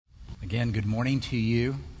Again, good morning to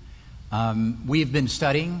you. We've been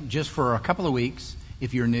studying just for a couple of weeks,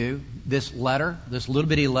 if you're new, this little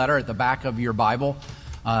bitty letter at the back of your Bible,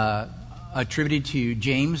 attributed to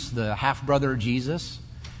James, the half-brother of Jesus,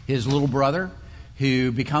 his little brother,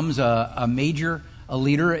 who becomes a major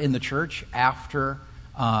leader in the church after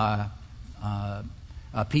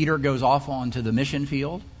Peter goes off onto the mission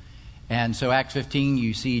field. And so Acts 15,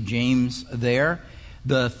 you see James there.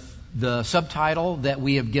 The subtitle that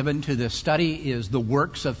we have given to this study is The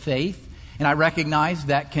Works of Faith. And I recognize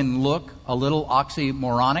that can look a little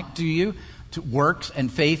oxymoronic to you, to works and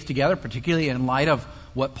faith together, particularly in light of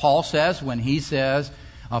what Paul says when he says,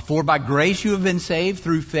 for by grace you have been saved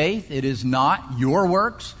through faith. It is not your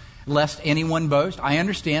works, lest anyone boast. I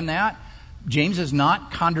understand that. James is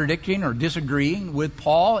not contradicting or disagreeing with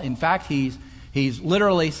Paul. In fact, he's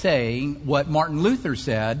literally saying what Martin Luther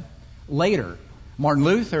said later. Martin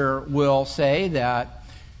Luther will say that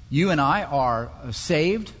you and I are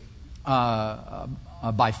saved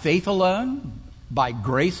by faith alone, by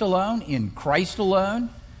grace alone, in Christ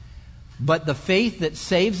alone. But the faith that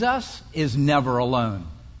saves us is never alone.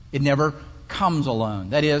 It never comes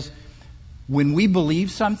alone. That is, when we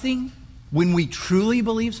believe something, when we truly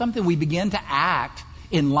believe something, we begin to act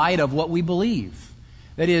in light of what we believe.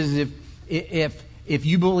 That is, if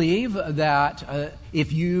you believe that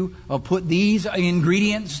if you put these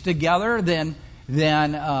ingredients together, then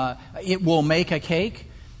it will make a cake,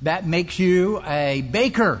 that makes you a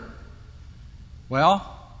baker.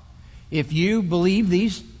 Well, if you believe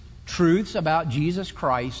these truths about Jesus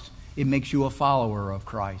Christ, it makes you a follower of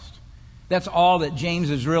Christ. That's all that James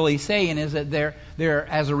is really saying, is that there,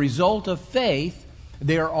 as a result of faith,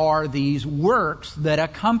 there are these works that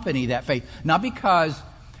accompany that faith. Not because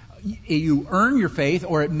you earn your faith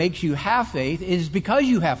or it makes you have faith. It is because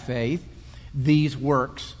you have faith, these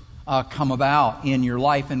works come about in your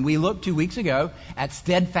life. And we looked 2 weeks ago at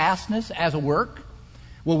steadfastness as a work.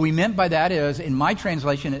 What we meant by that is, in my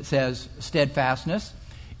translation, it says steadfastness.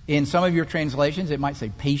 In some of your translations, it might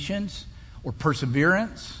say patience or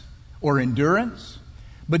perseverance or endurance.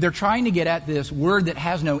 But they're trying to get at this word that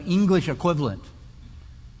has no English equivalent,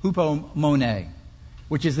 hupomone,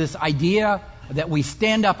 which is this idea that we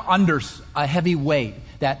stand up under a heavy weight,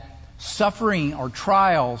 that suffering or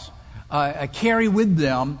trials carry with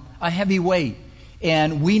them a heavy weight.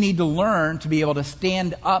 And we need to learn to be able to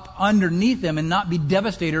stand up underneath them and not be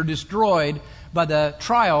devastated or destroyed by the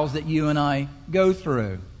trials that you and I go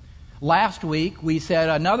through. Last week, we said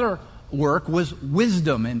another work was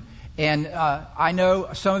wisdom. And I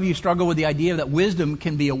know some of you struggle with the idea that wisdom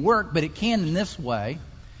can be a work, but it can in this way.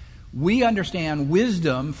 We understand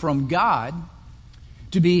wisdom from God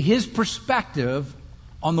to be His perspective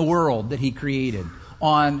on the world that He created,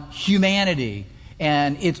 on humanity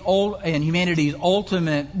and humanity's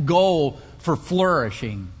ultimate goal for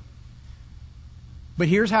flourishing. But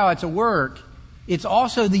here's how it's a work. It's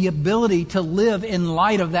also the ability to live in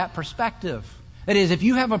light of that perspective. That is, if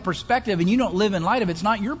you have a perspective and you don't live in light of it, it's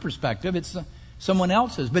not your perspective, it's someone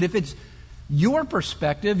else's. But if it's your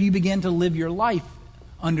perspective, you begin to live your life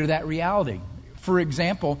under that reality. For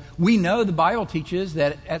example, we know the Bible teaches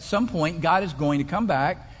that at some point God is going to come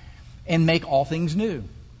back and make all things new.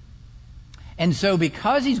 And so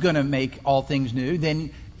because He's going to make all things new,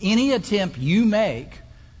 then any attempt you make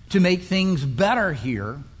to make things better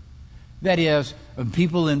here, that is,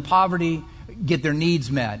 people in poverty get their needs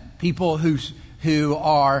met, people who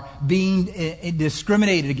are being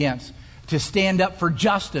discriminated against, to stand up for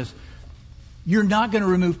justice, you're not going to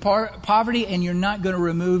remove poverty and you're not going to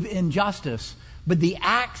remove injustice. But the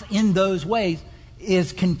act in those ways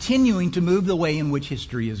is continuing to move the way in which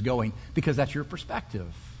history is going, because that's your perspective.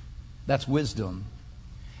 That's wisdom.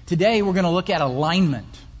 Today we're going to look at alignment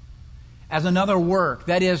as another work.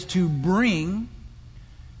 That is, to bring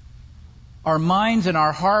our minds and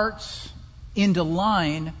our hearts into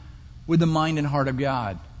line with the mind and heart of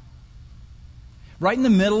God. Right in the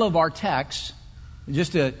middle of our text,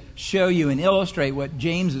 just to show you and illustrate what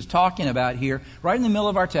James is talking about here, right in the middle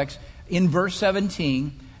of our text, in verse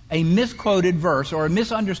 17, a misquoted verse or a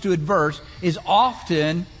misunderstood verse is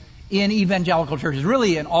often in evangelical churches,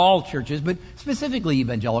 really in all churches, but specifically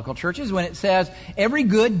evangelical churches, when it says, every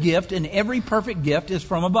good gift and every perfect gift is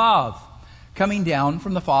from above, coming down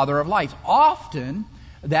from the Father of lights. Often,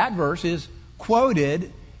 that verse is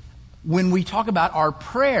quoted when we talk about our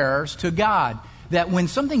prayers to God. That when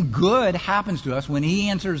something good happens to us, when He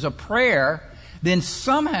answers a prayer, then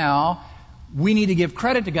somehow we need to give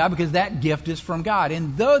credit to God because that gift is from God.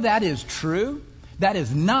 And though that is true, that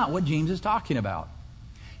is not what James is talking about.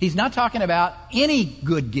 He's not talking about any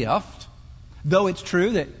good gift, Though it's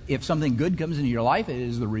true that if something good comes into your life, it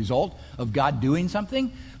is the result of God doing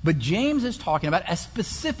something. But James is talking about a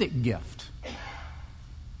specific gift.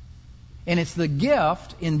 And it's the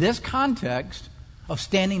gift, in this context, of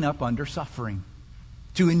standing up under suffering.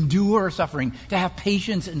 To endure suffering, to have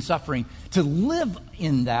patience in suffering, to live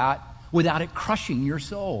in that without it crushing your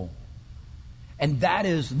soul. And that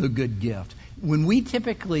is the good gift. When we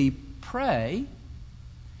typically pray,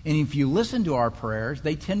 and if you listen to our prayers,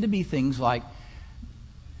 they tend to be things like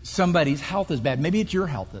somebody's health is bad. Maybe it's your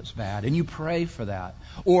health that's bad, and you pray for that.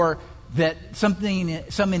 Or that some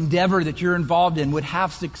endeavor that you're involved in would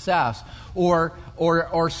have success. Or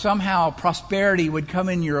somehow prosperity would come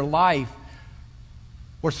in your life.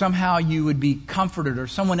 Or somehow you would be comforted, or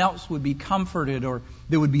someone else would be comforted, or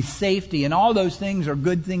there would be safety. And all those things are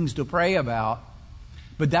good things to pray about.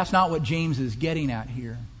 But that's not what James is getting at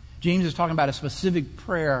here. James is talking about a specific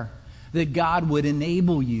prayer that God would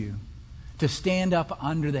enable you to stand up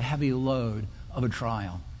under the heavy load of a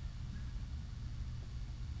trial.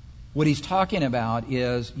 What he's talking about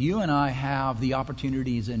is you and I have the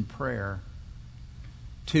opportunities in prayer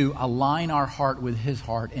to align our heart with His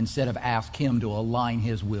heart instead of ask Him to align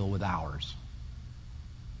His will with ours.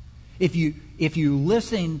 If you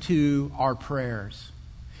listen to our prayers,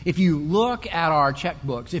 if you look at our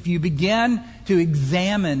checkbooks, if you begin to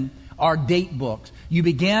examine our date books, you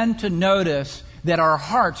begin to notice that our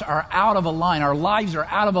hearts are out of line, our lives are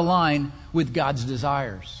out of line with God's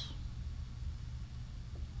desires.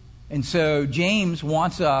 And so James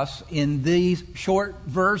wants us in these short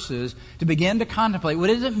verses to begin to contemplate what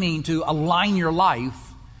does it mean to align your life,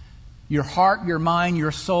 your heart, your mind,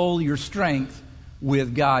 your soul, your strength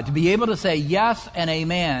with God. To be able to say yes and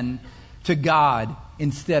amen to God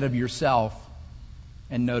instead of yourself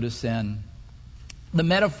and no to sin. The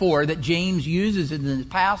metaphor that James uses in this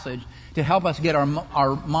passage to help us get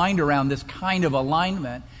our mind around this kind of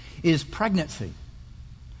alignment is pregnancy.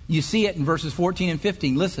 You see it in verses 14 and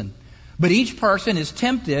 15. Listen. But each person is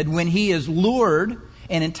tempted when he is lured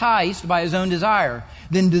and enticed by his own desire.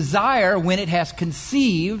 Then desire, when it has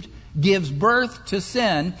conceived, gives birth to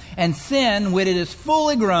sin. And sin, when it is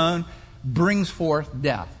fully grown, brings forth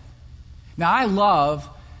death. Now, I love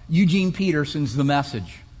Eugene Peterson's The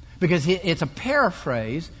Message because it's a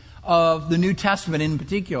paraphrase of the New Testament in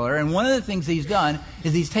particular. And one of the things he's done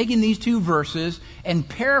is he's taken these two verses and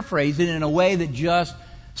paraphrased it in a way that just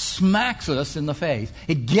smacks us in the face.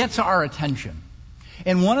 It gets our attention.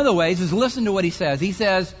 And one of the ways is listen to what he says. He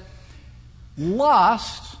says,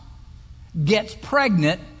 lust gets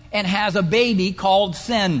pregnant and has a baby called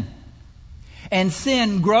sin. And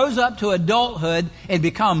sin grows up to adulthood and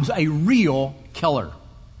becomes a real killer.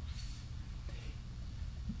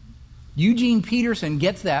 Eugene Peterson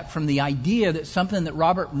gets that from the idea that something that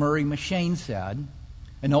Robert Murray M'Cheyne said,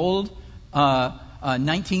 an old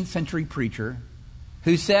 19th century preacher,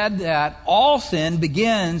 who said that all sin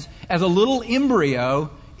begins as a little embryo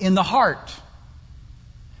in the heart.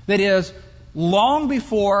 That is, long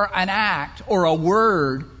before an act or a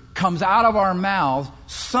word comes out of our mouths,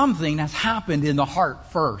 something has happened in the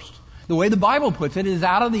heart first. The way the Bible puts it is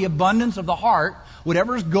out of the abundance of the heart,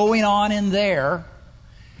 whatever's going on in there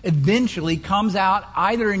eventually comes out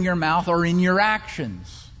either in your mouth or in your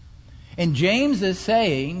actions. And James is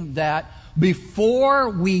saying that before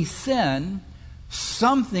we sin,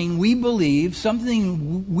 something we believe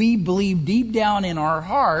deep down in our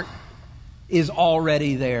heart is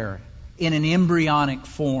already there in an embryonic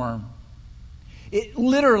form. It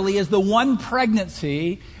literally is the one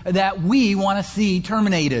pregnancy that we want to see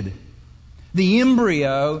terminated. The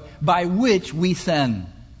embryo by which we sin.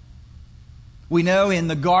 We know in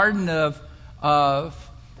the Garden of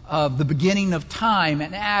the beginning of time,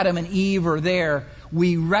 and Adam and Eve are there,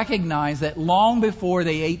 we recognize that long before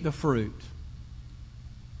they ate the fruit,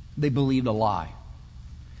 they believed a lie.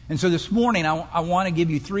 And so this morning I want to give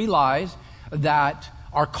you 3 lies that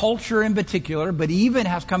our culture in particular, but even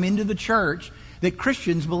has come into the church, that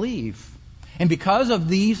Christians believe. And because of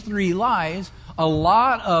these 3 lies, a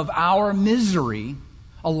lot of our misery,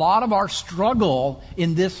 a lot of our struggle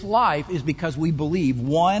in this life is because we believe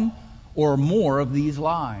one or more of these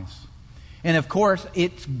lies. And of course,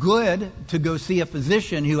 it's good to go see a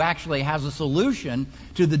physician who actually has a solution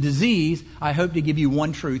to the disease. I hope to give you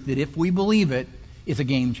one truth, that if we believe it, it's a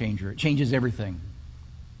game changer. It changes everything.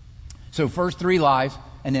 So first 3 lies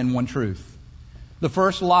and then one truth. The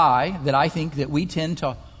first lie that I think that we tend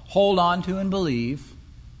to hold on to and believe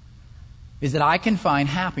is that I can find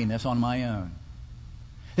happiness on my own.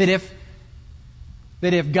 That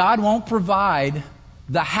if God won't provide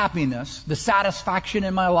the happiness, the satisfaction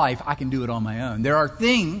in my life, I can do it on my own. There are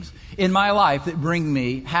things in my life that bring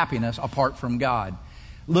me happiness apart from God.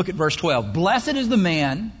 Look at verse 12. Blessed is the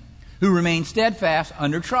man who remains steadfast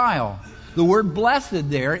under trial. The word blessed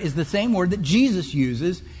there is the same word that Jesus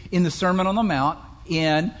uses in the Sermon on the Mount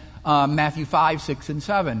in Matthew 5, 6, and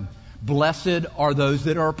 7. Blessed are those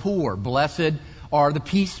that are poor. Blessed are the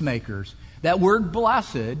peacemakers. That word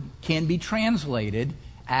blessed can be translated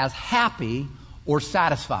as happy or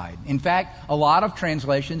satisfied. In fact, a lot of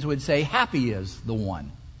translations would say happy is the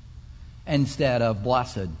one instead of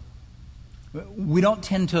blessed. We don't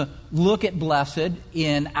tend to look at blessed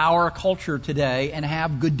in our culture today and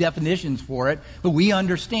have good definitions for it, but we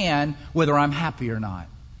understand whether I'm happy or not,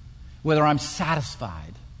 whether I'm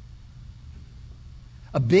satisfied.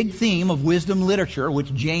 A big theme of wisdom literature,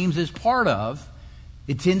 which James is part of,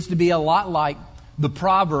 it tends to be a lot like the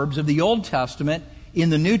Proverbs of the Old Testament. In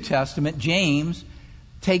the New Testament, James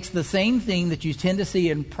takes the same thing that you tend to see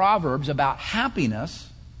in Proverbs about happiness,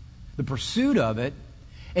 the pursuit of it,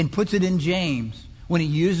 and puts it in James when he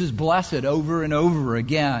uses blessed over and over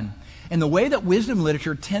again. And the way that wisdom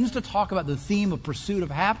literature tends to talk about the theme of pursuit of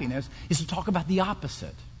happiness is to talk about the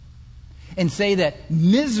opposite and say that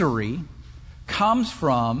misery comes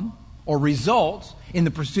from or results in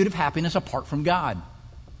the pursuit of happiness apart from God.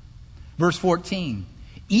 Verse 14.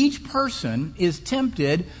 Each person is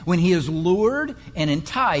tempted when he is lured and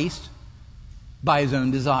enticed by his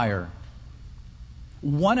own desire.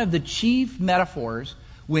 One of the chief metaphors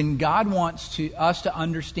when God wants us to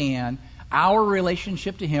understand our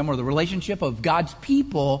relationship to Him or the relationship of God's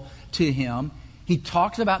people to Him, He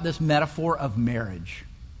talks about this metaphor of marriage.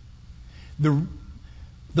 The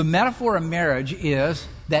metaphor of marriage is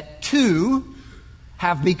that two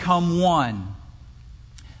have become one.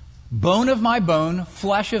 Bone of my bone,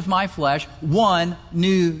 flesh of my flesh, one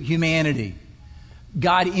new humanity.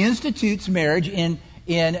 God institutes marriage in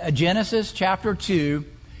Genesis chapter 2,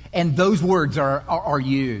 and those words are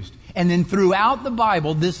used. And then throughout the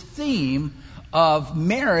Bible, this theme of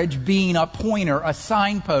marriage being a pointer, a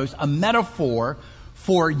signpost, a metaphor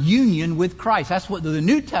for union with Christ. That's what the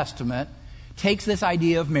New Testament takes this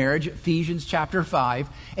idea of marriage, Ephesians chapter 5,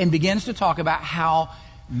 and begins to talk about how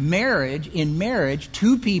in marriage,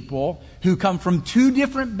 two people who come from two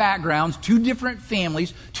different backgrounds, two different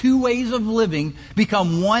families, two ways of living,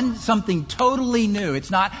 become one, something totally new. It's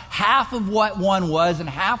not half of what one was and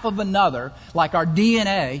half of another, like our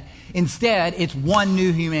DNA. Instead, it's one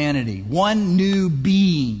new humanity, one new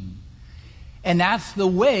being. And that's the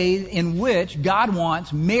way in which God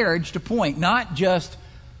wants marriage to point. Not just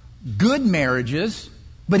good marriages,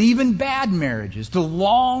 but even bad marriages. To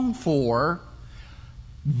long for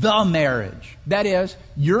the marriage. That is,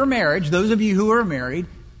 your marriage, those of you who are married,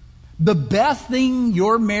 the best thing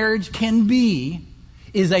your marriage can be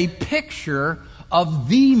is a picture of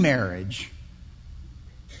the marriage,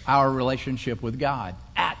 our relationship with God.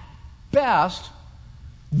 At best,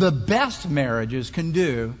 the best marriages can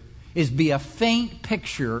do is be a faint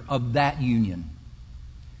picture of that union.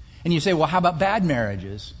 And you say, well, how about bad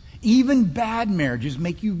marriages? Even bad marriages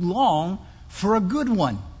make you long for a good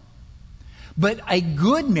one. But a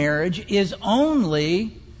good marriage is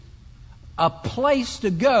only a place to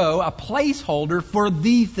go, a placeholder for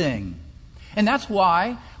the thing. And that's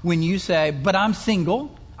why when you say, but I'm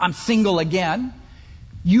single again,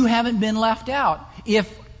 you haven't been left out.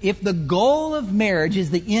 If the goal of marriage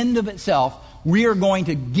is the end of itself, we are going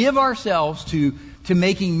to give ourselves to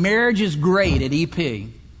making marriages great at EP.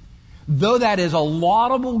 Though that is a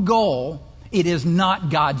laudable goal, it is not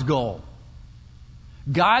God's goal.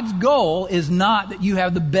 God's goal is not that you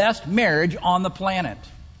have the best marriage on the planet.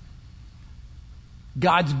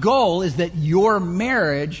 God's goal is that your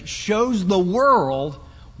marriage shows the world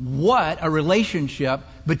what a relationship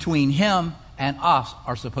between Him and us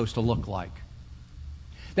are supposed to look like.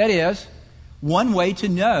 That is, one way to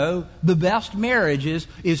know the best marriage is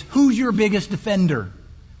who's your biggest defender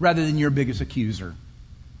rather than your biggest accuser.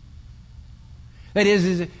 That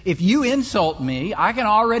is if you insult me, I can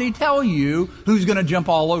already tell you who's going to jump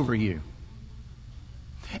all over you.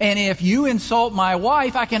 And if you insult my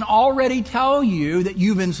wife, I can already tell you that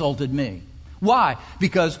you've insulted me. Why?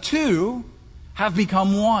 Because two have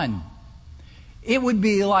become one. It would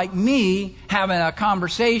be like me having a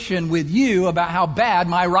conversation with you about how bad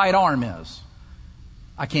my right arm is.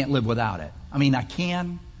 I can't live without it. I mean, I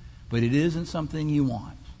can, but it isn't something you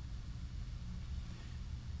want.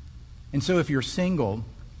 And so if you're single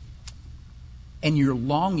and you're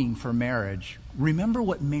longing for marriage, remember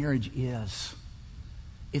what marriage is.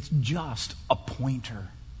 It's just a pointer.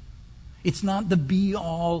 It's not the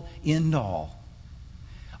be-all, end-all.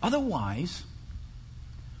 Otherwise,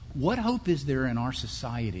 what hope is there in our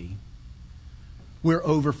society where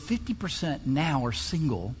over 50% now are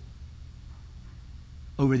single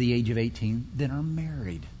over the age of 18 that are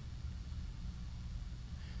married?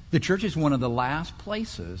 The church is one of the last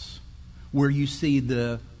places where you see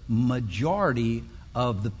the majority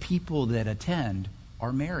of the people that attend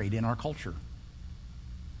are married in our culture.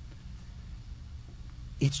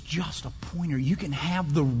 It's just a pointer. You can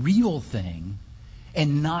have the real thing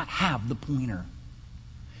and not have the pointer.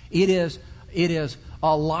 It is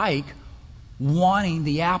like wanting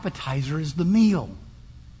the appetizer as the meal.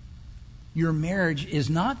 Your marriage is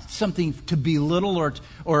not something to belittle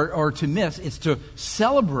or to miss. It's to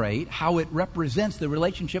celebrate how it represents the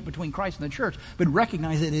relationship between Christ and the church, but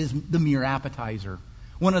recognize it is the mere appetizer.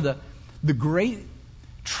 One of the great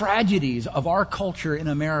tragedies of our culture in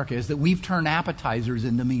America is that we've turned appetizers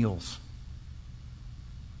into meals.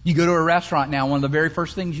 You go to a restaurant now, one of the very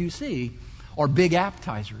first things you see are big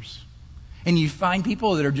appetizers. And you find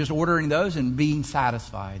people that are just ordering those and being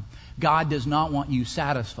satisfied. God does not want you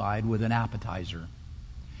satisfied with an appetizer.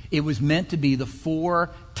 It was meant to be the 4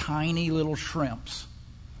 tiny little shrimps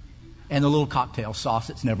and the little cocktail sauce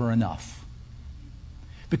that's never enough.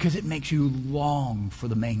 Because it makes you long for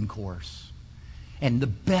the main course. And the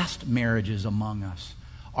best marriages among us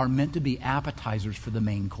are meant to be appetizers for the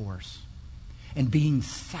main course. And being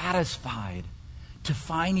satisfied to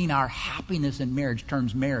finding our happiness in marriage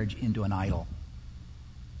turns marriage into an idol.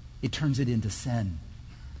 It turns it into sin.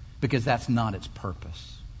 Because that's not its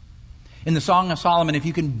purpose. In the Song of Solomon, if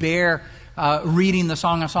you can bear reading the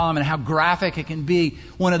Song of Solomon, how graphic it can be,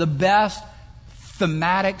 one of the best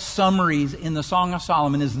thematic summaries in the Song of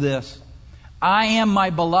Solomon is this: I am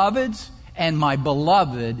my beloved's, and my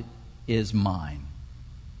beloved is mine.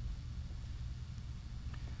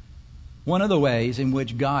 One of the ways in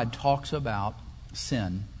which God talks about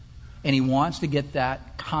sin, and He wants to get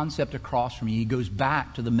that concept across from you, He goes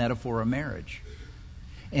back to the metaphor of marriage.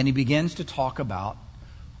 And He begins to talk about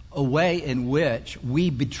a way in which we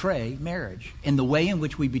betray marriage. And the way in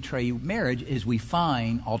which we betray marriage is we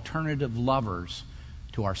find alternative lovers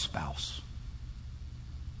to our spouse.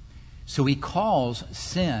 So He calls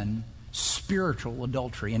sin spiritual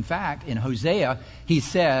adultery. In fact, in Hosea, He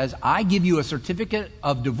says, I give you a certificate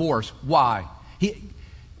of divorce. Why?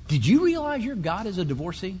 Did you realize your God is a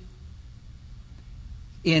divorcee?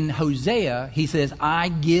 In Hosea, He says, I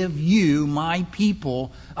give you, my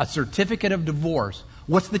people, a certificate of divorce.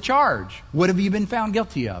 What's the charge? What have you been found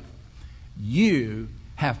guilty of? You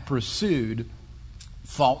have pursued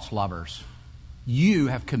false lovers. You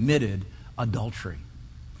have committed adultery.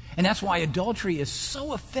 And that's why adultery is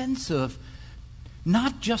so offensive,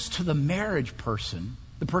 not just to the marriage person,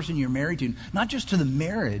 the person you're married to, not just to the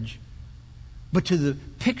marriage, but to the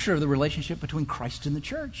picture of the relationship between Christ and the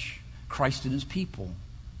church, Christ and His people.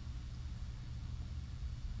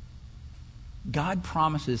 God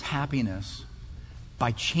promises happiness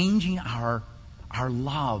by changing our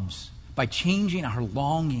loves, by changing our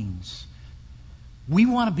longings. We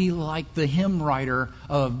want to be like the hymn writer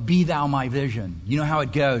of Be Thou My Vision. You know how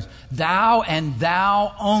it goes. Thou and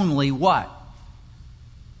Thou only what?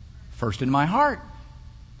 First in my heart.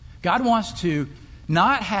 God wants to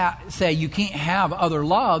not say you can't have other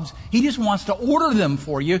loves. He just wants to order them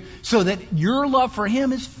for you so that your love for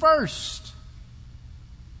Him is first.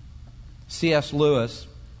 C.S. Lewis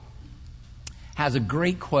has a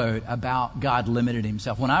great quote about God limited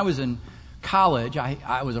Himself. When I was in college,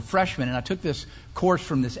 I was a freshman, and I took this course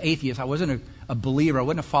from this atheist. I wasn't a believer. I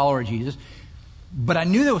wasn't a follower of Jesus. But I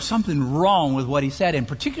knew there was something wrong with what he said, and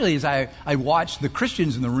particularly as I watched the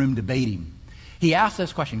Christians in the room debate him. He asked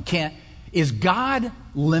this question: is God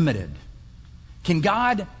limited? Can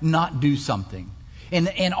God not do something?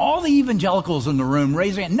 And all the evangelicals in the room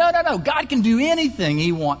raised their hand. No. God can do anything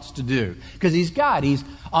He wants to do. Because He's God. He's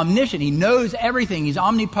omniscient. He knows everything. He's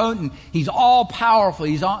omnipotent. He's all-powerful.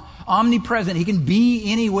 He's omnipresent. He can be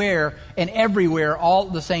anywhere and everywhere all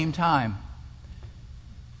at the same time.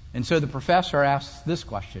 And so the professor asks this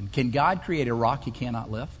question: can God create a rock He cannot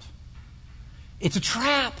lift? It's a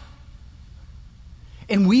trap.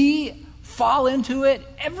 And we fall into it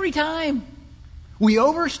every time. We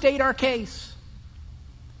overstate our case.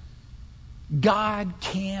 God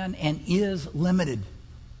can and is limited,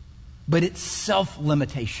 but it's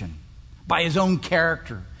self-limitation by His own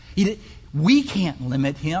character. We can't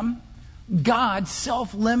limit Him. God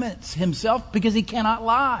self-limits Himself because He cannot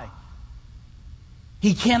lie.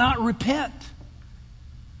 He cannot repent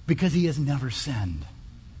because He has never sinned.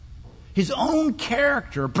 His own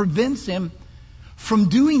character prevents Him from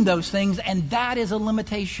doing those things, and that is a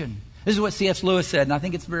limitation. This is what C.S. Lewis said, and I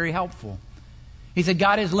think it's very helpful. He said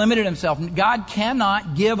God has limited himself. God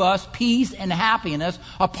cannot give us peace and happiness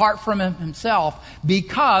apart from himself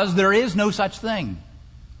because there is no such thing.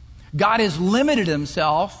 God has limited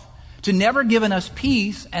himself to never giving us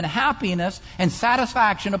peace and happiness and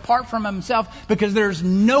satisfaction apart from himself because there's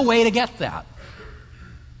no way to get that.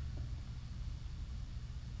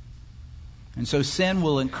 And so sin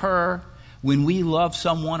will occur when we love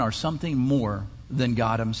someone or something more than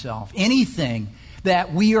God himself. Anything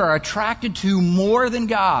that we are attracted to more than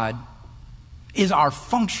God is our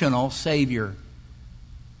functional Savior.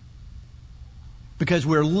 Because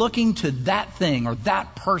we're looking to that thing or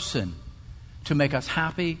that person to make us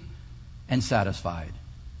happy and satisfied.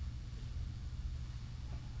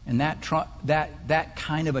 And that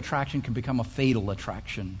kind of attraction can become a fatal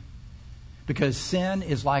attraction. Because sin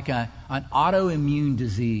is like an autoimmune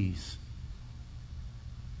disease.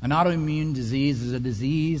 An autoimmune disease is a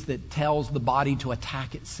disease that tells the body to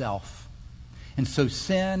attack itself. And so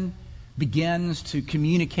sin begins to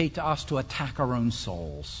communicate to us to attack our own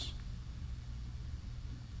souls.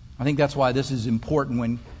 I think that's why this is important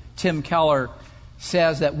when Tim Keller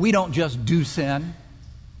says that we don't just do sin,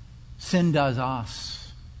 sin does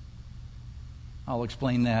us. I'll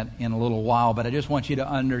explain that in a little while, but I just want you to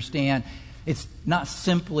understand it's not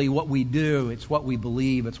simply what we do, it's what we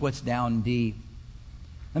believe, it's what's down deep.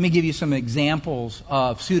 Let me give you some examples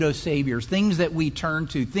of pseudo-saviors, things that we turn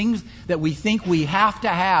to, things that we think we have to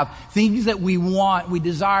have, things that we want, we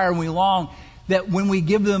desire, and we long, that when we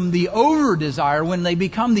give them the over-desire, when they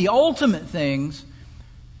become the ultimate things,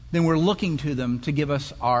 then we're looking to them to give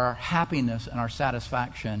us our happiness and our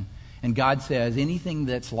satisfaction. And God says, anything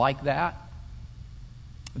that's like that,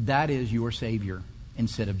 that is your Savior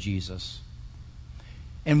instead of Jesus.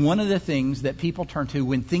 And one of the things that people turn to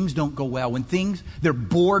when things don't go well, when they're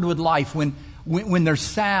bored with life, when they're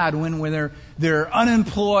sad, when they're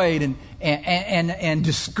unemployed and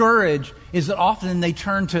discouraged, is that often they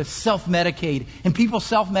turn to self-medicate. And people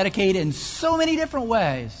self-medicate in so many different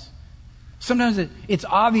ways. Sometimes it's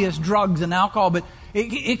obvious drugs and alcohol, but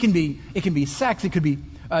it can be sex, it could be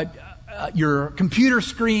your computer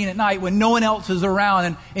screen at night when no one else is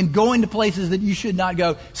around and going to places that you should not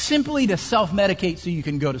go simply to self-medicate so you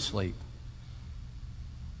can go to sleep.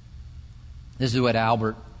 This is what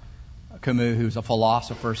Albert Camus, who's a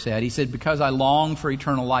philosopher, said. He said, because I long for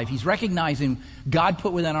eternal life. He's recognizing God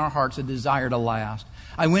put within our hearts a desire to last.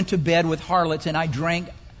 I went to bed with harlots and I drank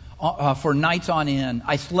for nights on end.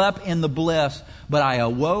 I slept in the bliss, but I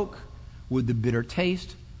awoke with the bitter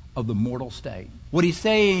taste of the mortal state. What he's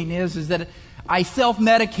saying is that I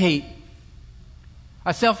self-medicate.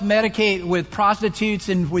 I self-medicate with prostitutes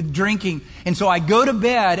and with drinking. And so I go to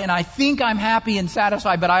bed and I think I'm happy and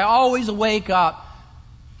satisfied, but I always wake up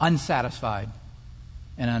unsatisfied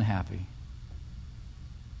and unhappy.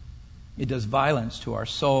 It does violence to our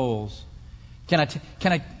souls. Can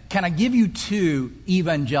I give you two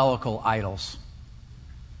evangelical idols?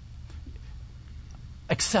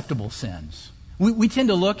 Acceptable sins. We tend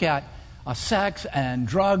to look at sex and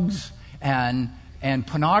drugs and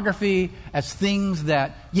pornography as things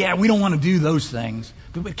that, we don't want to do those things.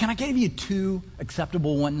 But can I give you two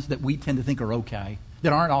acceptable ones that we tend to think are okay,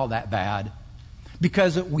 that aren't all that bad?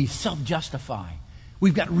 Because we self-justify.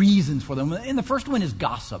 We've got reasons for them. And the first one is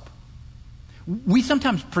gossip. We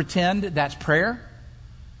sometimes pretend that's prayer.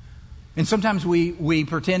 And sometimes we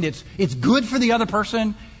pretend it's good for the other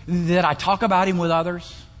person that I talk about him with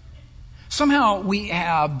others. Somehow we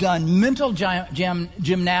have done mental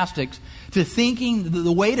gymnastics to thinking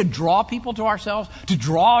the way to draw people to ourselves, to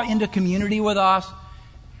draw into community with us,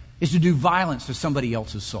 is to do violence to somebody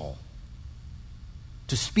else's soul.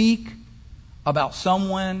 To speak about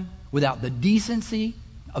someone without the decency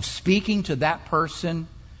of speaking to that person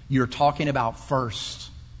you're talking about first.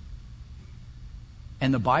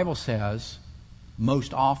 And the Bible says,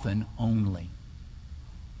 most often only.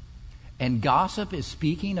 And gossip is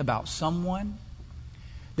speaking about someone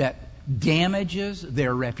that damages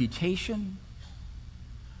their reputation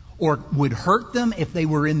or would hurt them if they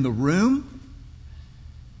were in the room.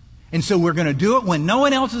 And so we're going to do it when no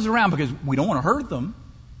one else is around because we don't want to hurt them.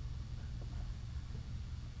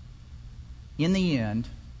 In the end,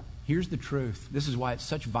 here's the truth. This is why it's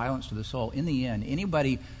such violence to the soul. In the end,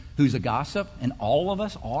 anybody who's a gossip, and all of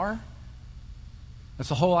us are, that's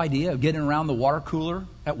the whole idea of getting around the water cooler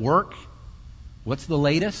at work. What's the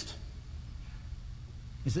latest?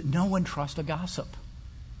 Is that no one trusts a gossip.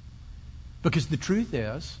 Because the truth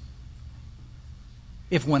is,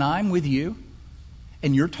 if when I'm with you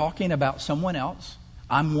and you're talking about someone else,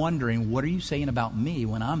 I'm wondering, what are you saying about me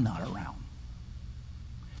when I'm not around?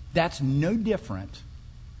 That's no different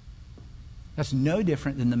That's no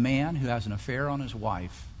different than the man who has an affair on his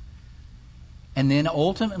wife and then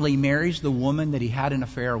ultimately marries the woman that he had an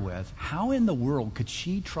affair with. How in the world could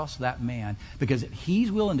she trust that man? Because if he's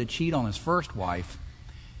willing to cheat on his first wife,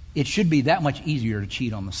 it should be that much easier to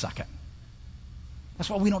cheat on the second. That's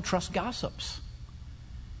why we don't trust gossips.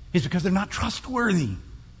 It's because they're not trustworthy.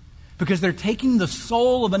 Because they're taking the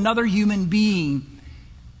soul of another human being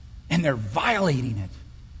and they're violating it.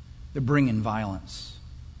 They're bringing violence.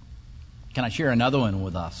 Can I share another one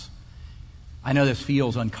with us? I know this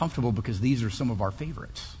feels uncomfortable because these are some of our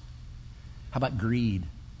favorites. How about greed?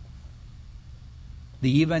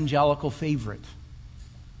 The evangelical favorite.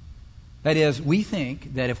 That is, we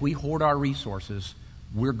think that if we hoard our resources,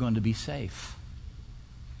 we're going to be safe.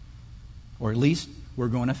 Or at least we're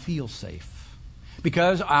going to feel safe.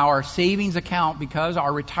 Because our savings account, because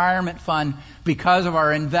our retirement fund, because of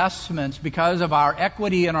our investments, because of our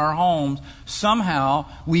equity in our homes, somehow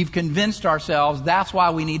we've convinced ourselves that's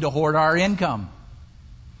why we need to hoard our income.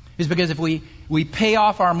 It's because if we pay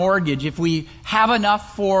off our mortgage, if we have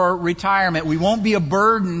enough for retirement, we won't be a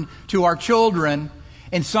burden to our children,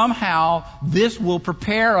 and somehow this will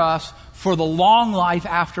prepare us for the long life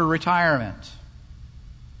after retirement.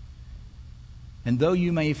 And though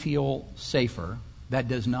you may feel safer, that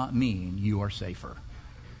does not mean you are safer.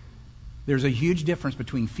 There's a huge difference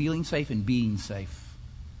between feeling safe and being safe.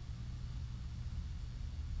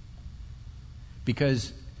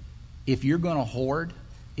 Because if you're going to hoard,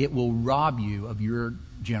 it will rob you of your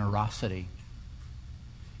generosity.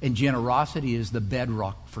 And generosity is the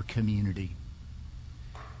bedrock for community.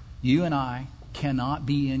 You and I cannot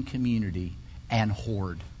be in community and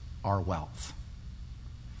hoard our wealth.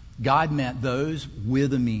 God meant those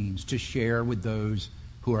with the means to share with those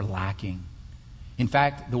who are lacking. In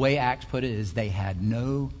fact, the way Acts put it is they had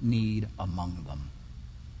no need among them.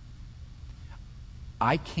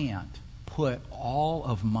 I can't put all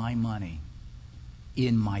of my money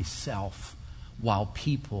in myself while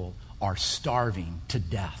people are starving to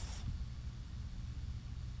death.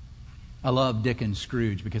 I love Dickens'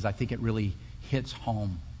 Scrooge because I think it really hits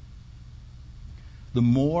home. The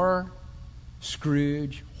more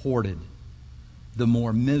Scrooge hoarded, the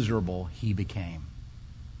more miserable he became.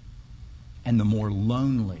 And the more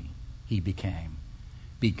lonely he became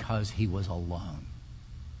because he was alone.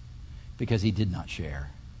 Because he did not share.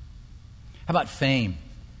 How about fame?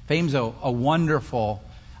 Fame's a wonderful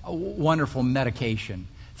medication.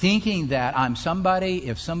 Thinking that I'm somebody,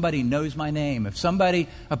 if somebody knows my name, if somebody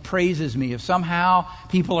appraises me, if somehow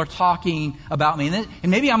people are talking about me.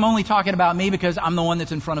 And maybe I'm only talking about me because I'm the one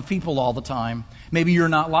that's in front of people all the time. Maybe you're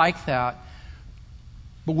not like that.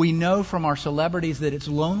 But we know from our celebrities that it's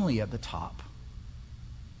lonely at the top.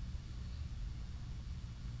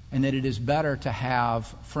 And that it is better to have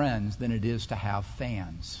friends than it is to have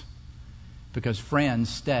fans. Because friends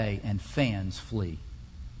stay and fans flee.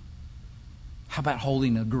 How about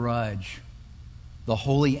holding a grudge? The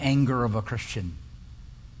holy anger of a Christian.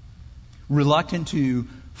 Reluctant to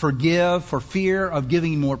forgive for fear of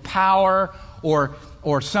giving more power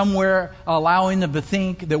or somewhere allowing them to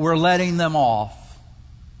think that we're letting them off.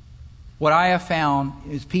 What I have found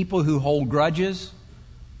is people who hold grudges,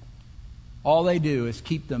 all they do is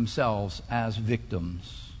keep themselves as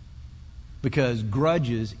victims. Because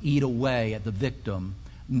grudges eat away at the victim,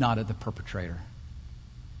 not at the perpetrator.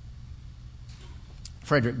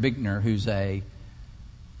 Frederick Buechner, who's a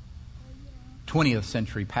 20th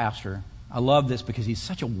century pastor, I love this because he's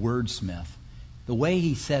such a wordsmith. The way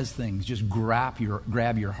he says things just grab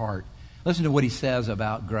your heart. Listen to what he says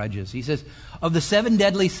about grudges. He says, of the 7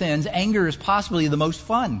 deadly sins, anger is possibly the most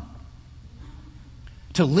fun.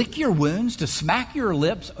 To lick your wounds, to smack your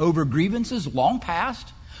lips over grievances long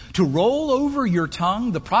past, to roll over your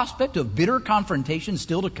tongue the prospect of bitter confrontation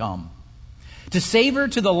still to come, to savor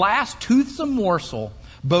to the last toothsome morsel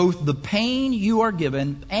both the pain you are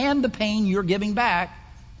given and the pain you're giving back,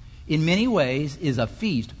 in many ways is a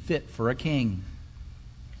feast fit for a king.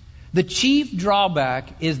 The chief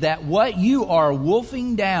drawback is that what you are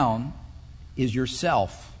wolfing down is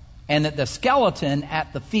yourself, and that the skeleton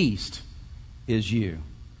at the feast is you.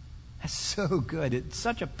 That's so good. It's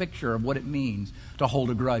such a picture of what it means to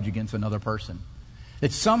hold a grudge against another person.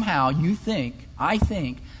 That somehow I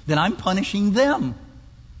think, that I'm punishing them.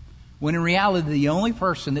 When in reality, the only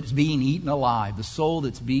person that's being eaten alive, the soul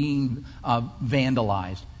that's being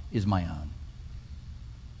vandalized, is my own.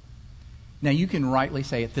 Now, you can rightly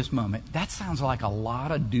say at this moment, that sounds like a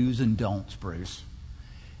lot of do's and don'ts, Bruce.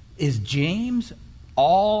 Is James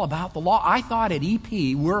all about the law? I thought at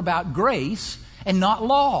EP we're about grace and not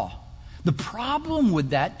law. The problem with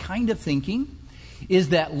that kind of thinking is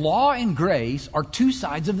that law and grace are two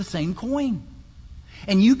sides of the same coin.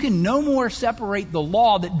 And you can no more separate the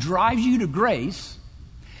law that drives you to grace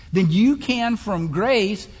than you can from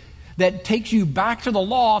grace that takes you back to the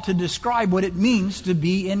law to describe what it means to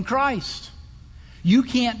be in Christ. You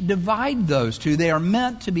can't divide those two. They are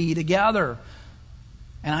meant to be together.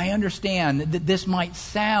 And I understand that this might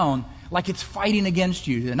sound like it's fighting against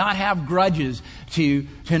you, to not have grudges, to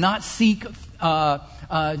not seek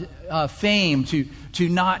fame, to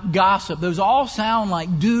not gossip. Those all sound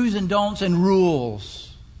like do's and don'ts and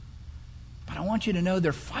rules. But I want you to know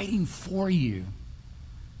they're fighting for you.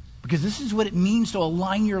 Because this is what it means to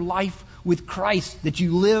align your life with Christ, that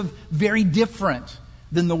you live very different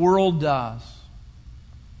than the world does.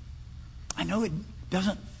 I know it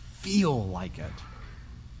doesn't feel like it.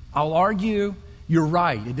 I'll argue you're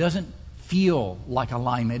right. It doesn't feel like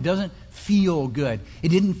alignment. It doesn't feel good. It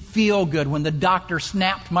didn't feel good when the doctor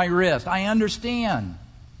snapped my wrist. I understand.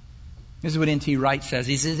 This is what N.T. Wright says.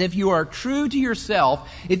 He says, if you are true to yourself,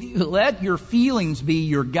 if you let your feelings be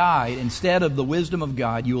your guide instead of the wisdom of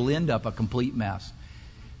God, you will end up a complete mess.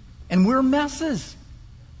 And we're messes.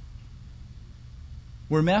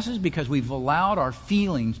 We're messes because we've allowed our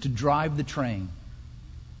feelings to drive the train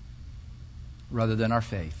rather than our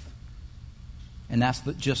faith. And that's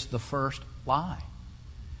just the first lie.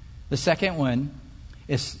 The second one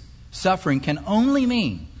is suffering can only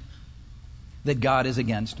mean that God is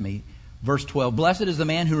against me. Verse 12, blessed is the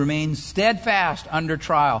man who remains steadfast under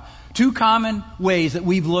trial. Two common ways that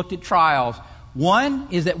we've looked at trials. One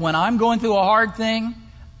is that when I'm going through a hard thing,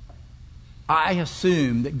 I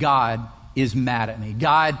assume that God is mad at me.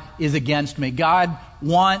 God is against me. God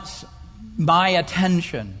wants my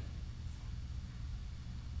attention.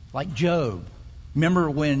 Like Job.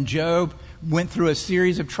 Remember when Job went through a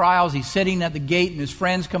series of trials, he's sitting at the gate and his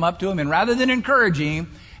friends come up to him, and rather than encouraging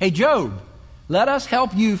him, hey Job, let us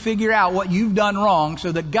help you figure out what you've done wrong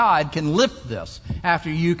so that God can lift this after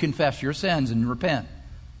you confess your sins and repent.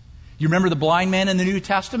 You remember the blind man in the New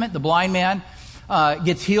Testament? The blind man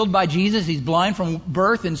gets healed by Jesus. He's blind from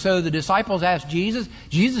birth, and so the disciples asked Jesus,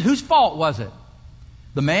 whose fault was it?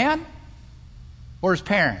 The man or his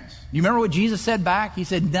parents? You remember what Jesus said back? He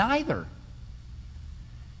said, neither.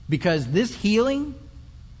 Because this healing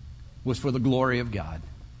was for the glory of God.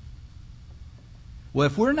 Well,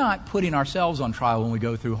 if we're not putting ourselves on trial when we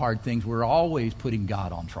go through hard things, we're always putting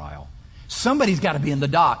God on trial. Somebody's got to be in the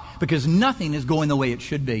dock because nothing is going the way it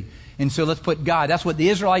should be. And so let's put God. That's what the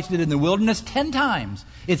Israelites did in the wilderness 10 times.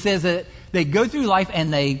 It says that they go through life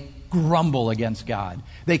and they grumble against God.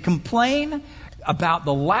 They complain about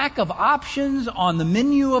the lack of options on the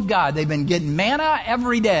menu of God. They've been getting manna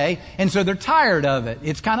every day, and so they're tired of it.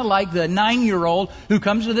 It's kind of like the 9-year-old who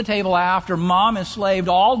comes to the table after mom has slaved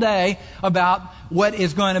all day about what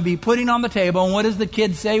is going to be putting on the table, and what does the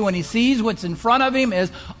kid say when he sees what's in front of him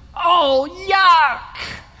is, oh, yuck!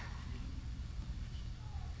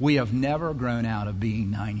 We have never grown out of being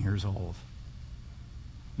 9 years old.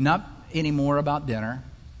 Not anymore about dinner,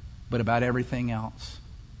 but about everything else.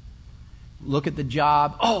 Look at the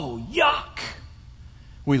job. Oh, yuck.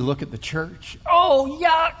 We look at the church. Oh,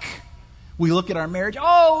 yuck. We look at our marriage.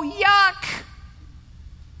 Oh, yuck.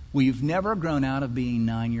 We've never grown out of being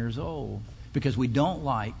 9 years old because we don't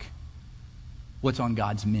like what's on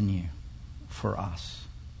God's menu for us.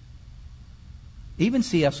 Even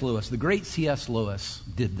C.S. Lewis, the great C.S. Lewis,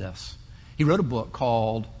 did this. He wrote a book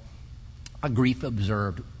called A Grief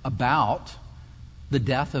Observed about the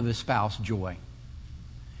death of his spouse, Joy.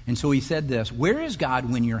 And so he said this, where is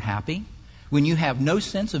God when you're happy? When you have no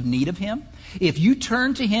sense of need of Him? If you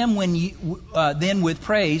turn to Him then with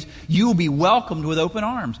praise, you will be welcomed with open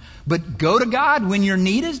arms. But go to God when your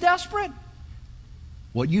need is desperate.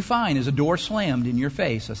 What you find is a door slammed in your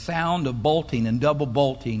face, a sound of bolting and double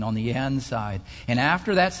bolting on the inside. And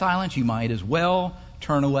after that silence, you might as well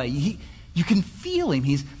turn away. You can feel him.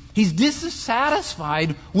 He's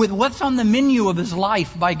dissatisfied with what's on the menu of his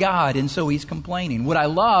life by God, and so he's complaining. What I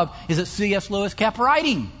love is that C.S. Lewis kept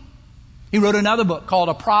writing. He wrote another book called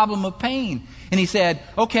A Problem of Pain. And he said,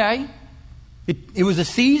 okay, it was a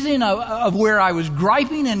season of where I was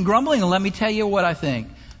griping and grumbling, and let me tell you what I think.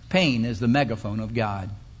 Pain is the megaphone of God.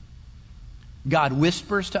 God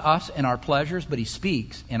whispers to us in our pleasures, but He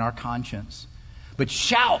speaks in our conscience. But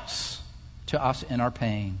shouts to us in our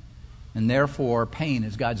pain. And therefore, pain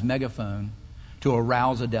is God's megaphone to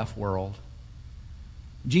arouse a deaf world.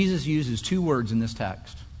 Jesus uses two words in this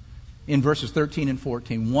text, in verses 13 and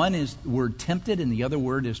 14. One is the word tempted, and the other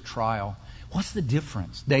word is trial. What's the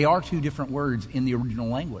difference? They are two different words in the original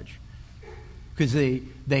language because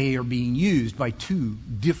they are being used by two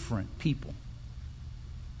different people.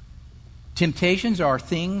 Temptations are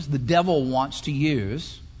things the devil wants to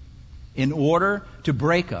use in order to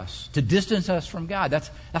break us, to distance us from God.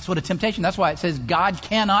 That's what a temptation. That's why it says God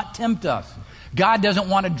cannot tempt us. God doesn't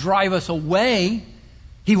want to drive us away.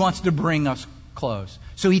 He wants to bring us close.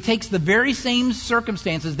 So he takes the very same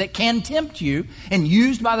circumstances that can tempt you and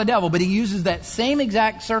used by the devil, but he uses that same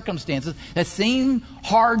exact circumstances, that same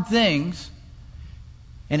hard things,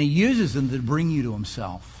 and he uses them to bring you to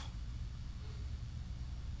himself.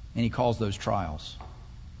 And he calls those trials.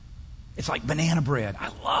 It's like banana bread.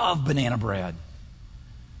 I love banana bread.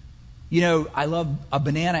 You know, I love a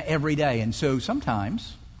banana every day, and so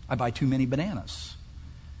sometimes I buy too many bananas.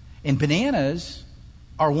 And bananas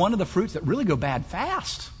are one of the fruits that really go bad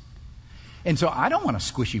fast. And so I don't want a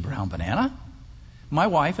squishy brown banana. My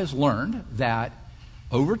wife has learned that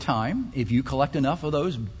over time, if you collect enough of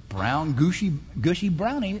those brown, gushy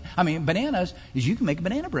bananas, is you can make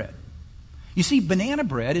banana bread. You see, banana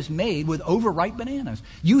bread is made with overripe bananas.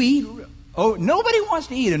 Nobody wants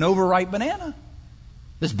to eat an overripe banana.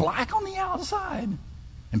 It's black on the outside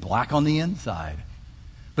and black on the inside.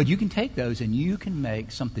 But you can take those and you can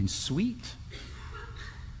make something sweet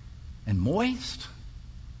and moist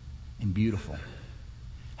and beautiful.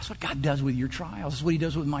 That's what God does with your trials. That's what he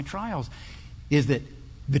does with my trials. Is that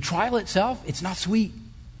the trial itself, it's not sweet.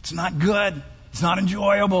 It's not good. It's not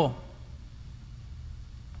enjoyable.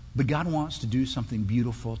 But God wants to do something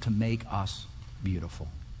beautiful to make us beautiful.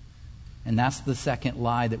 And that's the second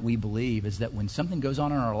lie that we believe, is that when something goes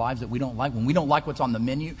on in our lives that we don't like, when we don't like what's on the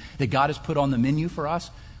menu, that God has put on the menu for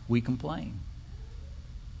us, we complain.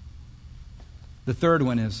 The third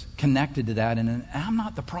one is connected to that, and I'm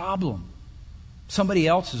not the problem. Somebody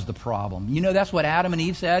else is the problem. You know, that's what Adam and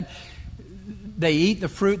Eve said. They eat the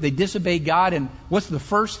fruit, they disobey God, and what's the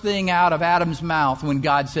first thing out of Adam's mouth when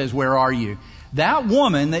God says, "Where are you?" That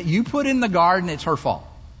woman that you put in the garden, it's her fault.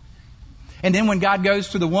 And then when God goes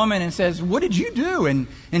to the woman and says, "What did you do?"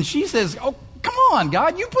 And she says, "Oh, come on,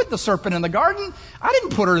 God, you put the serpent in the garden. I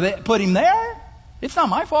didn't put him there. It's not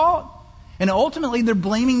my fault." And ultimately, they're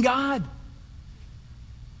blaming God.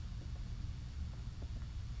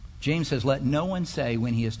 James says, "Let no one say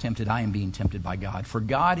when he is tempted, I am being tempted by God. For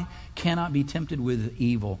God cannot be tempted with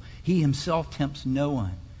evil. He himself tempts no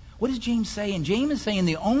one." What is James saying? James is saying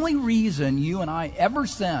the only reason you and I ever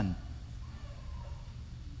sin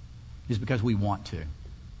is because we want to. You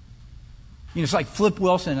know, it's like Flip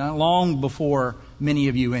Wilson, long before many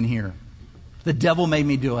of you in here. The devil made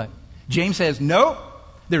me do it. James says, nope,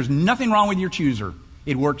 there's nothing wrong with your chooser.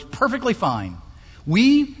 It works perfectly fine.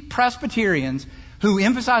 We Presbyterians who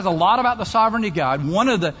emphasize a lot about the sovereignty of God, one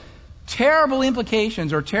of the terrible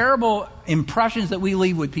implications or terrible impressions that we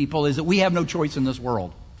leave with people is that we have no choice in this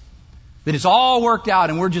world. That it's all worked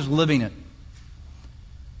out and we're just living it.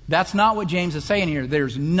 That's not what James is saying here.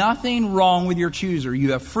 There's nothing wrong with your chooser.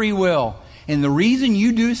 You have free will. And the reason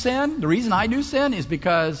you do sin, the reason I do sin, is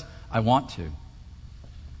because I want to.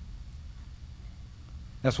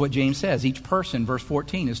 That's what James says. Each person, verse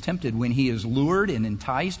 14, is tempted when he is lured and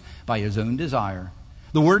enticed by his own desire.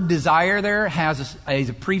 The word desire there has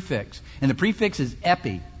a prefix. And the prefix is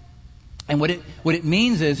epi. And what it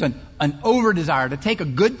means is an over-desire, to take a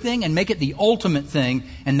good thing and make it the ultimate thing,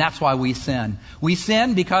 and that's why we sin. We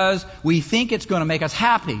sin because we think it's going to make us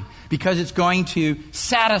happy, because it's going to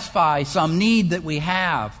satisfy some need that we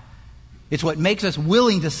have. It's what makes us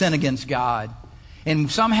willing to sin against God. And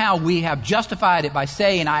somehow we have justified it by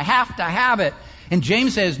saying, I have to have it. And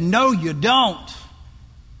James says, no, you don't.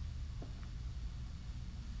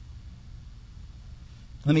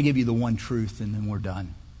 Let me give you the one truth and then we're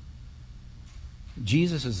done.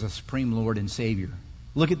 Jesus is the supreme Lord and Savior.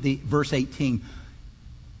 Look at the verse 18.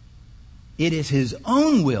 It is his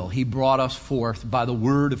own will he brought us forth by the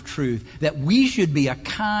word of truth, that we should be a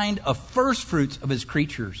kind of first fruits of his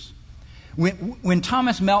creatures. When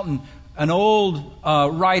Thomas Melton, an old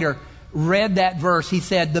writer, read that verse, he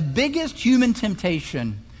said, the biggest human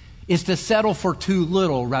temptation is to settle for too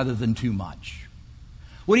little rather than too much.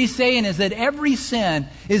 What he's saying is that every sin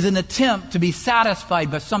is an attempt to be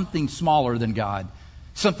satisfied by something smaller than God,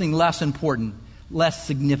 something less important, less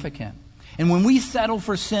significant. And when we settle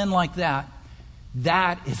for sin like that,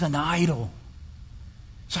 that is an idol.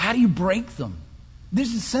 So how do you break them?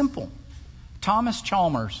 This is simple. Thomas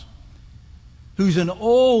Chalmers, who's an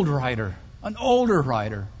older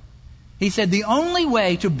writer, he said the only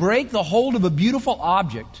way to break the hold of a beautiful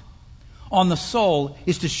object on the soul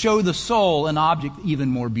is to show the soul an object even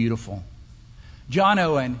more beautiful. John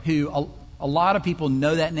Owen, who a lot of people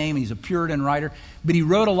know that name, he's a Puritan writer, but he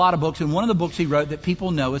wrote a lot of books, and one of the books he wrote that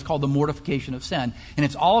people know is called The Mortification of Sin, and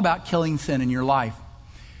it's all about killing sin in your life.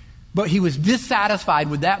 But he was dissatisfied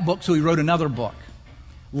with that book, so he wrote another book,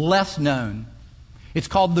 less known. It's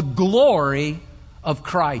called The Glory of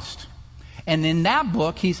Christ. And in that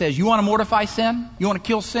book, he says, you want to mortify sin? You want to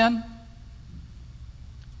kill sin?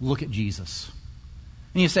 Look at Jesus.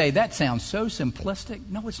 And you say, that sounds so simplistic.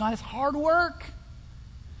 No, it's not. It's hard work.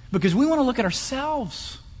 Because we want to look at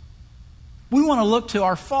ourselves. We want to look to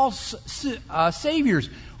our false saviors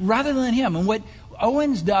rather than him. And what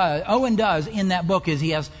Owen does in that book is he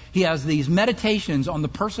has these meditations on the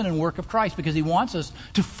person and work of Christ because he wants us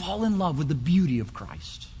to fall in love with the beauty of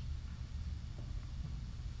Christ.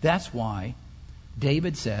 That's why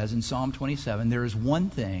David says in Psalm 27, there is one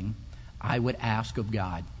thing I would ask of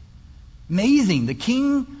God. Amazing. The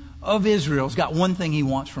King of Israel's got one thing he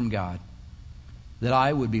wants from God. That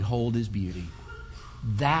I would behold his beauty.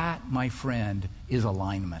 That, my friend, is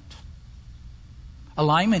alignment.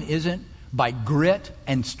 Alignment isn't by grit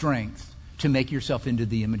and strength to make yourself into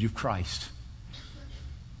the image of Christ.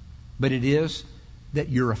 But it is that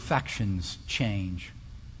your affections change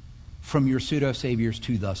from your pseudo-saviors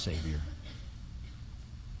to the Savior.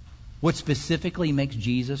 What specifically makes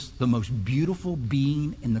Jesus the most beautiful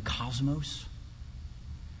being in the cosmos?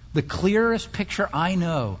 The clearest picture I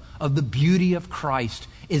know of the beauty of Christ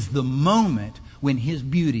is the moment when his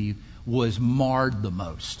beauty was marred the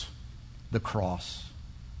most. The cross.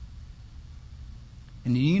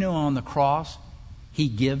 And do you know on the cross, he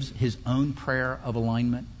gives his own prayer of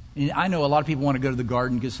alignment? And I know a lot of people want to go to the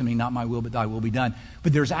garden, get something, not my will, but thy will be done.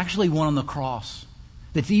 But there's actually one on the cross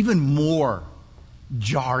that's even more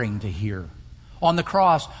jarring to hear. On the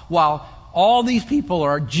cross, while all these people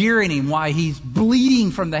are jeering him, while he's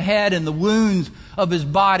bleeding from the head and the wounds of his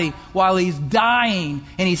body, while he's dying,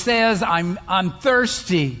 and he says, I'm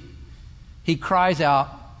thirsty. He cries out,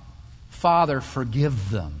 Father, forgive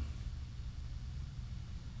them.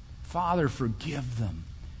 Father, forgive them.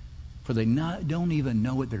 For they don't even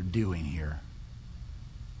know what they're doing here.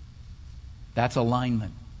 That's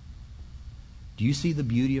alignment. Do you see the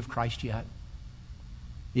beauty of Christ yet?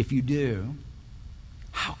 If you do,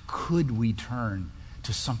 how could we turn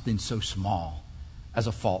to something so small as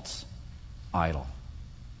a false idol?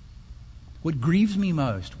 What grieves me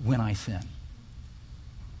most when I sin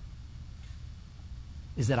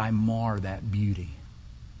is that I mar that beauty.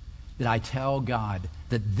 That I tell God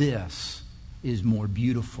that this is more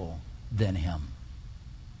beautiful than him.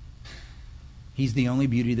 He's the only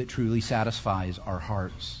beauty that truly satisfies our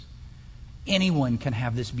hearts. Anyone can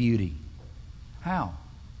have this beauty. How?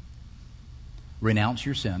 Renounce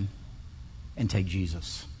your sin and take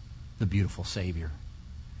Jesus, the beautiful Savior.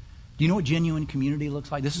 Do you know what genuine community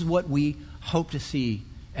looks like? This is what we hope to see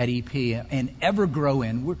at EP and ever grow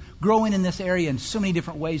in. We're growing in this area in so many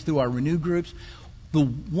different ways through our Renew groups.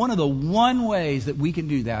 One of the ways that we can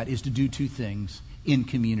do that is to do two things in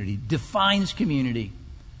community. Defines community.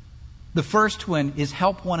 The first one is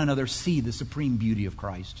help one another see the supreme beauty of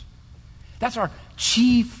Christ. That's our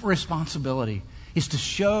chief responsibility, is to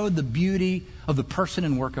show the beauty of the person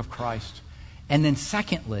and work of Christ. And then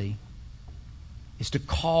secondly, is to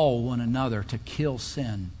call one another to kill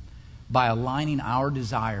sin by aligning our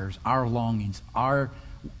desires, our longings, our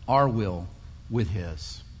will with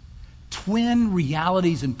his. Twin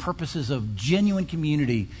realities and purposes of genuine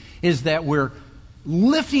community is that we're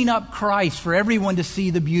lifting up Christ for everyone to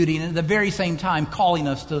see the beauty, and at the very same time calling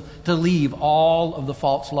us to leave all of the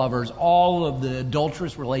false lovers, all of the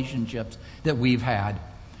adulterous relationships that we've had,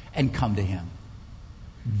 and come to him.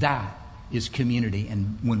 That is community.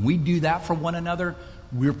 And when we do that for one another,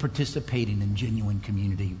 we're participating in genuine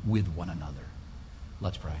community with one another.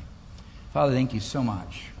 Let's pray. Father, thank you so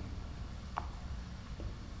much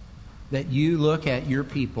that you look at your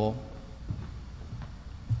people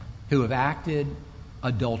who have acted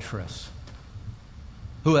adulterous,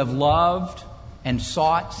 who have loved and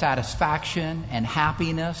sought satisfaction and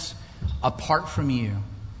happiness apart from you.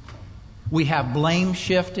 We have blame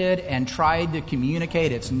shifted and tried to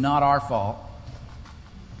communicate it's not our fault.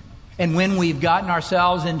 And when we've gotten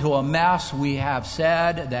ourselves into a mess, we have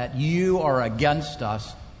said that you are against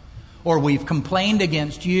us, or we've complained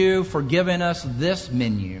against you for giving us this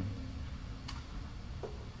menu.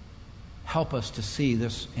 Help us to see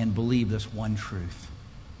this and believe this one truth,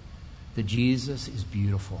 that Jesus is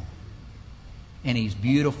beautiful. And he's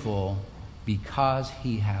beautiful because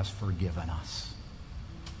he has forgiven us.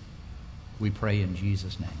 We pray in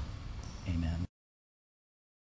Jesus' name. Amen.